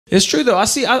It's true though.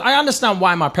 I understand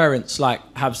why my parents like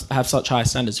have such high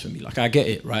standards for me. Like I get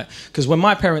it, right? Because when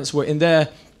my parents were in their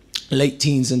late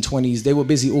teens and 20s, they were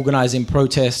busy organizing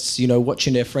protests, you know,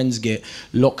 watching their friends get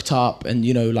locked up and,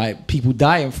 you know, like people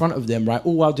die in front of them, right?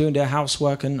 All while doing their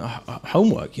housework and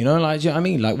homework, you know, like, do you know what I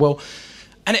mean? Like, well,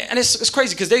 and it's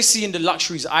crazy because they see in the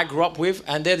luxuries I grew up with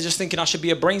and they're just thinking I should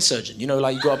be a brain surgeon. You know,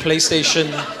 like you got a PlayStation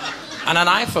and an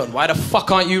iPhone. Why the fuck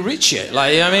aren't you rich yet?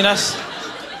 Like, you know what I mean? That's...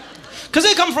 Because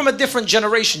they come from a different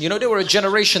generation, you know? They were a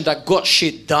generation that got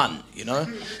shit done, you know?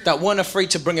 That weren't afraid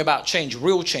to bring about change,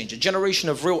 real change. A generation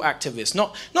of real activists.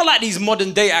 Not like these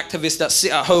modern day activists that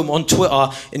sit at home on Twitter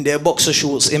in their boxer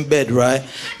shorts in bed, right?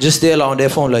 Just there like on their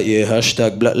phone like, yeah,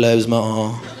 hashtag Black Lives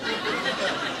Matter.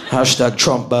 Hashtag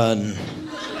Trump ban.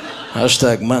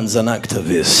 Hashtag man's an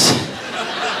activist.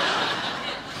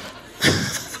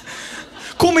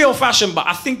 Call me old-fashioned, but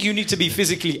I think you need to be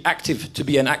physically active to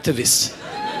be an activist.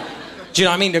 Do you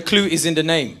know what I mean? The clue is in the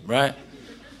name, right?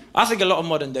 I think a lot of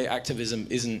modern day activism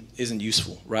isn't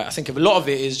useful, right? I think a lot of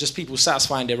it is just people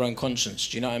satisfying their own conscience.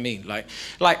 Do you know what I mean? Like,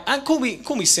 and call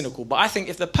me cynical, but I think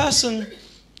if the person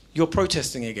you're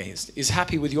protesting against is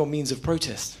happy with your means of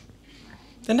protest,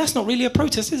 then that's not really a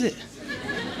protest, is it?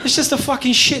 It's just a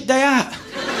fucking shit day out.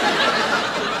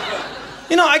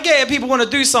 You know, I get it, people want to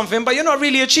do something, but you're not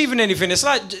really achieving anything. It's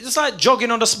like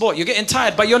jogging on the spot. You're getting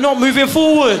tired, but you're not moving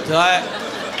forward. Like,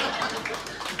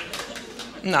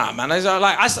 nah, man. I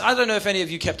don't know if any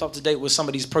of you kept up to date with some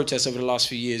of these protests over the last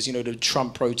few years. You know, the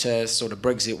Trump protests or the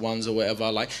Brexit ones or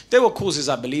whatever. Like, they were causes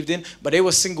I believed in, but they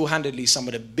were single-handedly some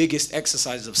of the biggest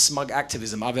exercises of smug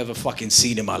activism I've ever fucking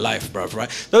seen in my life, bruv,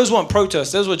 right? Those weren't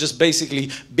protests. Those were just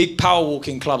basically big power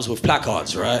walking clubs with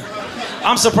placards, right?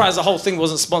 I'm surprised the whole thing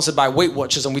wasn't sponsored by Weight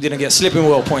Watchers and we didn't get slipping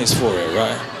wheel points for it,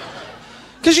 right?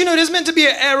 Because, you know, there's meant to be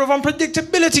an air of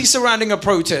unpredictability surrounding a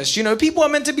protest. You know, people are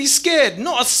meant to be scared,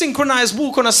 not a synchronized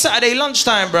walk on a Saturday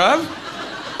lunchtime, bruv.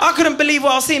 I couldn't believe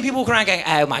what I was seeing. People crying, going,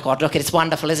 oh my God, look, it's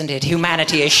wonderful, isn't it?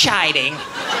 Humanity is shining.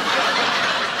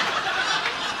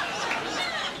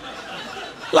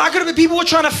 Like, people were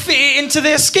trying to fit it into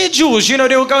their schedules. You know,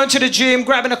 they were going to the gym,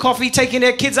 grabbing a coffee, taking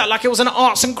their kids out like it was an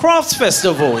arts and crafts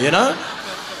festival, you know?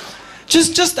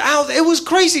 Just out, it was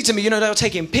crazy to me. You know, they were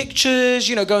taking pictures,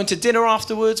 you know, going to dinner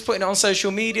afterwards, putting it on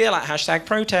social media, like hashtag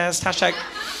protest, hashtag,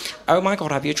 oh my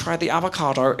God, have you tried the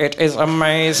avocado? It is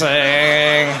amazing.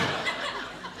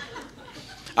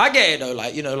 I get it though,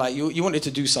 like, you know, like you wanted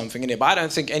to do something in it, but I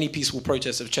don't think any peaceful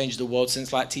protests have changed the world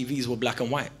since like TVs were black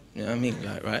and white. You know what I mean?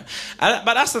 Like, right?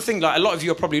 But that's the thing, like, a lot of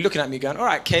you are probably looking at me going, all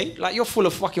right, Kae, like, you're full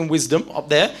of fucking wisdom up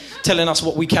there, telling us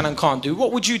what we can and can't do.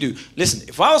 What would you do? Listen,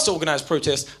 if I was to organise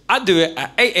protests, I'd do it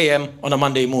at 8 a.m. on a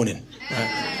Monday morning. Right?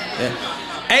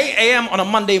 Yeah. 8 a.m. on a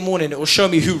Monday morning, it will show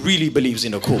me who really believes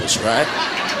in the cause, right?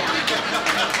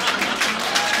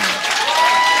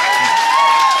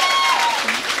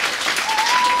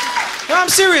 I'm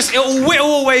serious, it will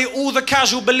whittle away all the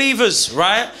casual believers,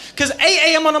 right? Because 8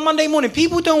 a.m. on a Monday morning,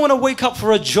 people don't want to wake up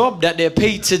for a job that they're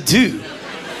paid to do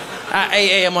at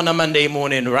 8 a.m. on a Monday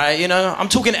morning, right? You know, I'm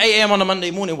talking 8 a.m. on a Monday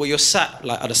morning where you're sat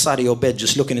like at the side of your bed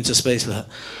just looking into space like,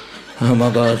 oh my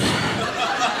God.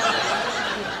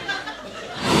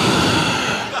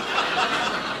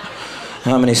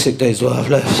 How many sick days do I have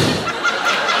left?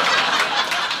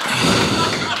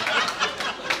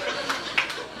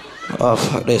 Oh,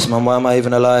 fuck this, man. Why am I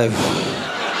even alive?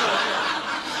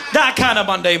 That kind of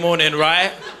Monday morning,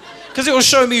 right? Because it will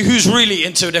show me who's really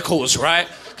into the cause, right?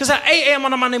 Because at 8 a.m.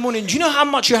 on a Monday morning, do you know how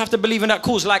much you have to believe in that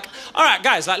cause? Like, all right,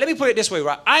 guys, like, let me put it this way,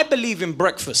 right? I believe in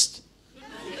breakfast.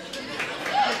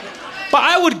 But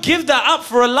I would give that up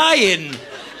for a lie-in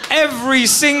every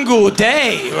single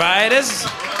day, right?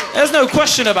 There's no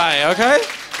question about it, okay?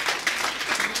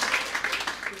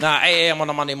 Now, 8 a.m. on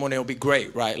a Monday morning will be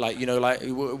great, right? Like, you know, like,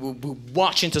 we'll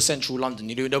march into central London,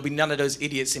 you know, there'll be none of those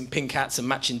idiots in pink hats and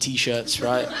matching T-shirts,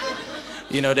 right?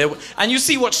 You know, and you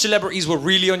see what celebrities were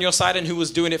really on your side and who was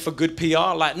doing it for good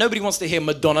PR. Like, nobody wants to hear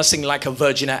Madonna sing like a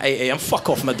virgin at 8 a.m. Fuck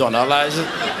off, Madonna. Like,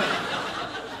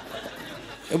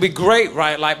 it'll be great,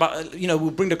 right? Like, but, you know,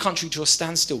 we'll bring the country to a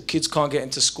standstill. Kids can't get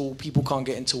into school, people can't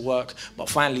get into work, but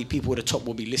finally people at the top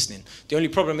will be listening. The only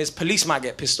problem is police might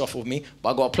get pissed off with me,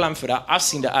 but I got a plan for that. I've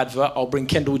seen the advert. I'll bring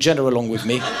Kendall Jenner along with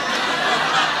me.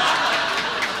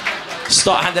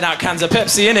 Start handing out cans of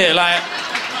Pepsi, innit? Like,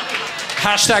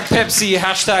 hashtag Pepsi,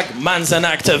 hashtag man's an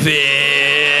activist.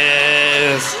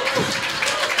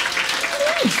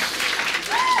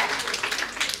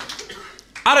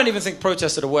 I don't even think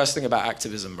protests are the worst thing about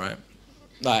activism, right?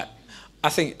 Like, I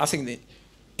think that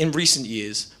in recent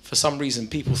years, for some reason,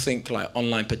 people think like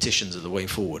online petitions are the way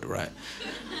forward, right?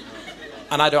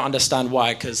 And I don't understand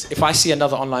why, because if I see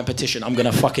another online petition, I'm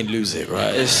gonna fucking lose it,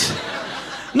 right?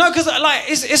 No, because like,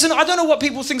 I don't know what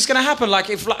people think is gonna happen. Like,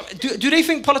 if like, do they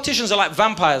think politicians are like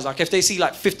vampires? Like, if they see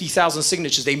like 50,000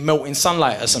 signatures, they melt in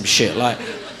sunlight or some shit, like.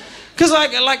 Because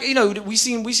like you know, we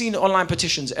seen online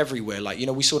petitions everywhere. Like, you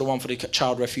know, we saw the one for the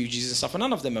child refugees and stuff, and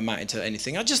none of them amounted to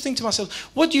anything. I just think to myself,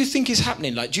 what do you think is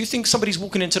happening? Like, do you think somebody's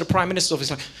walking into the Prime Minister's office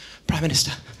like, Prime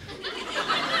Minister?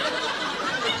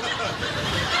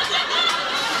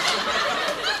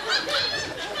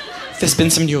 There's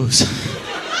been some news.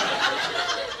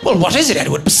 Well, what is it,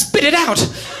 Edward? Spit it out.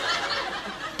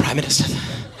 Prime Minister,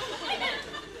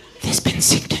 there's been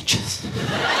signatures.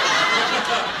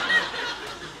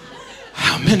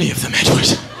 How many of them,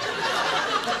 Edward?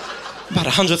 About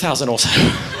 100,000 or so.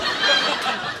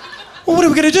 Well, what are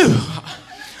we going to do?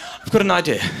 I've got an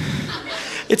idea.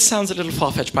 It sounds a little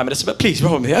far-fetched, Prime Minister, but please,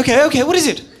 roll with me. Okay, what is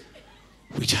it?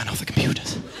 We turn off the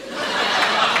computers.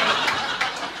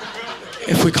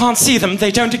 If we can't see them,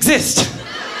 they don't exist.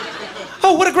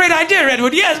 Oh, what a great idea,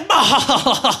 Edward. Yes.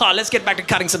 Let's get back to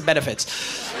cutting some benefits.